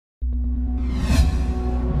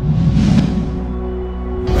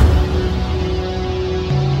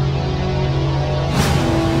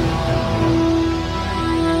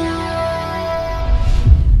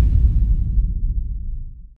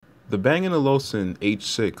The Bang & Olufsen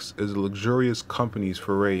H6 is a luxurious company's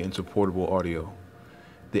foray into portable audio.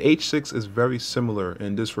 The H6 is very similar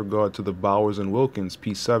in this regard to the Bowers & Wilkins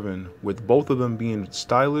P7, with both of them being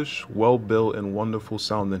stylish, well-built, and wonderful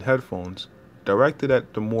sounding headphones, directed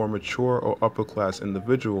at the more mature or upper-class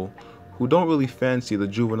individual who don't really fancy the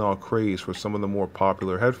juvenile craze for some of the more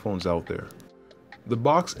popular headphones out there. The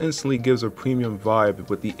box instantly gives a premium vibe,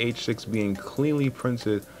 with the H6 being cleanly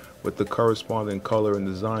printed with the corresponding color and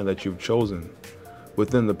design that you've chosen.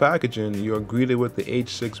 Within the packaging, you are greeted with the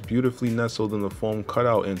H6 beautifully nestled in the foam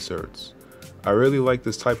cutout inserts. I really like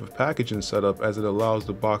this type of packaging setup as it allows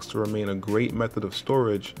the box to remain a great method of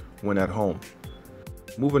storage when at home.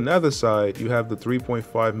 Moving to the other side, you have the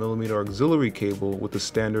 3.5mm auxiliary cable with the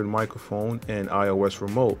standard microphone and iOS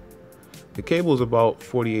remote. The cable is about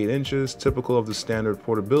 48 inches, typical of the standard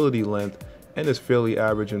portability length, and is fairly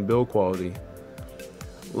average in build quality.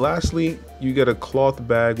 Lastly, you get a cloth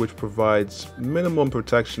bag which provides minimum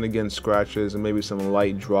protection against scratches and maybe some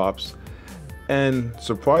light drops, and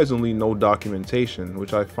surprisingly no documentation,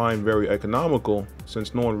 which I find very economical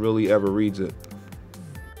since no one really ever reads it.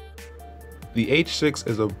 The H6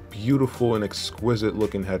 is a beautiful and exquisite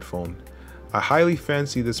looking headphone. I highly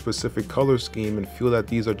fancy this specific color scheme and feel that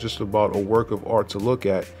these are just about a work of art to look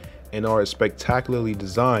at and are as spectacularly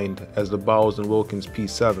designed as the Bowers & Wilkins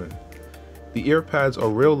P7. The ear pads are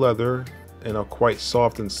real leather and are quite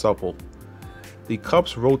soft and supple. The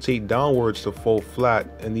cups rotate downwards to fold flat,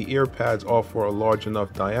 and the ear pads offer a large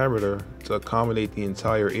enough diameter to accommodate the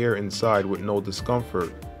entire ear inside with no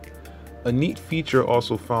discomfort. A neat feature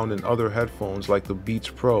also found in other headphones like the Beats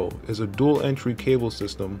Pro is a dual entry cable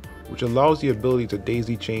system which allows the ability to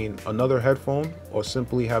daisy chain another headphone or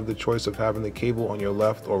simply have the choice of having the cable on your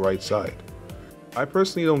left or right side. I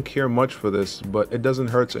personally don't care much for this, but it doesn't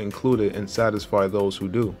hurt to include it and satisfy those who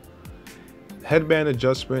do. Headband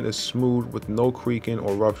adjustment is smooth with no creaking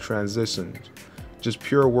or rough transitions, just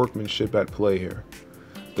pure workmanship at play here.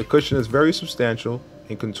 The cushion is very substantial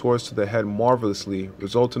and contours to the head marvelously,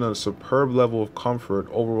 resulting in a superb level of comfort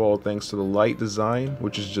overall thanks to the light design,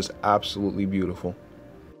 which is just absolutely beautiful.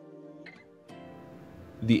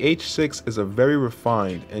 The H6 is a very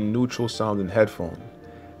refined and neutral sounding headphone.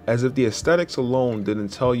 As if the aesthetics alone didn't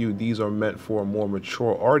tell you these are meant for a more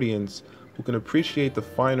mature audience who can appreciate the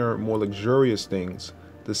finer, more luxurious things,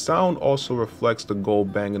 the sound also reflects the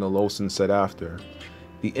gold Bang & Olufsen set after.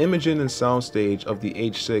 The imaging and soundstage of the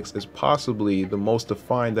H6 is possibly the most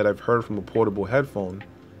defined that I've heard from a portable headphone,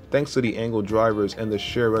 thanks to the angled drivers and the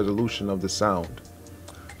sheer resolution of the sound.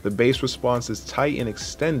 The bass response is tight and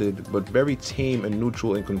extended, but very tame and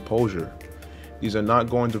neutral in composure. These are not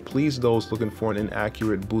going to please those looking for an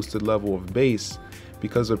inaccurate boosted level of bass,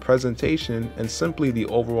 because the presentation and simply the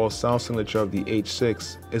overall sound signature of the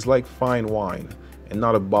H6 is like fine wine and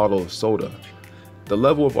not a bottle of soda. The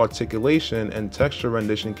level of articulation and texture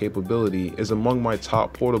rendition capability is among my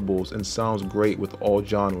top portables and sounds great with all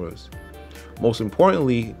genres. Most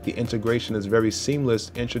importantly, the integration is very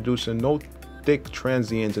seamless, introducing no thick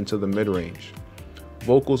transients into the mid-range.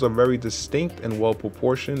 Vocals are very distinct and well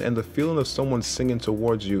proportioned, and the feeling of someone singing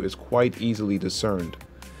towards you is quite easily discerned.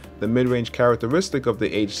 The mid-range characteristic of the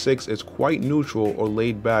H6 is quite neutral or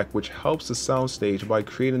laid back, which helps the soundstage by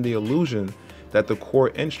creating the illusion that the core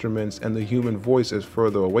instruments and the human voice is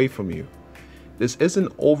further away from you. This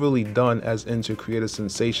isn't overly done as in to create a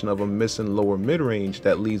sensation of a missing lower mid-range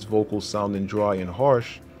that leaves vocals sounding dry and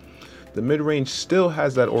harsh. The mid-range still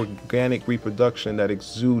has that organic reproduction that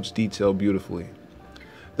exudes detail beautifully.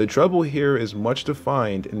 The treble here is much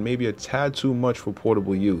defined and maybe a tad too much for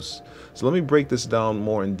portable use. So let me break this down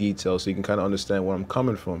more in detail so you can kind of understand where I'm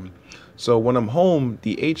coming from. So when I'm home,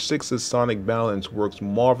 the H6's sonic balance works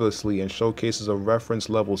marvelously and showcases a reference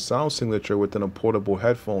level sound signature within a portable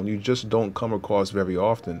headphone you just don't come across very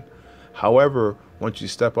often. However, once you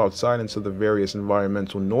step outside into the various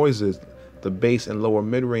environmental noises, the bass and lower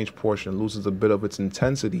mid-range portion loses a bit of its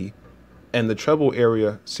intensity and the treble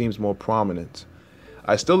area seems more prominent.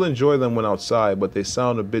 I still enjoy them when outside, but they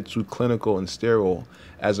sound a bit too clinical and sterile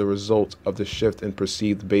as a result of the shift in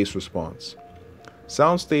perceived bass response.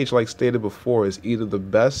 Soundstage, like stated before, is either the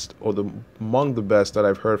best or among the best that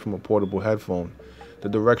I've heard from a portable headphone. The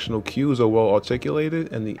directional cues are well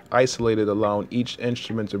articulated and the isolated allowing each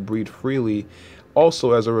instrument to breathe freely,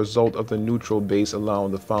 also as a result of the neutral bass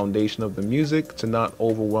allowing the foundation of the music to not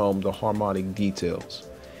overwhelm the harmonic details.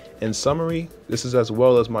 In summary, this is as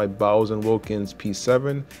well as my Bowers & Wilkins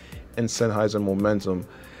P7 and Sennheiser Momentum,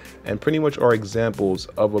 and pretty much are examples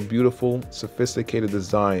of a beautiful, sophisticated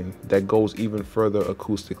design that goes even further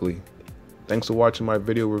acoustically. Thanks for watching my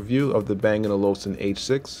video review of the Bang & Olufsen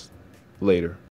H6. Later.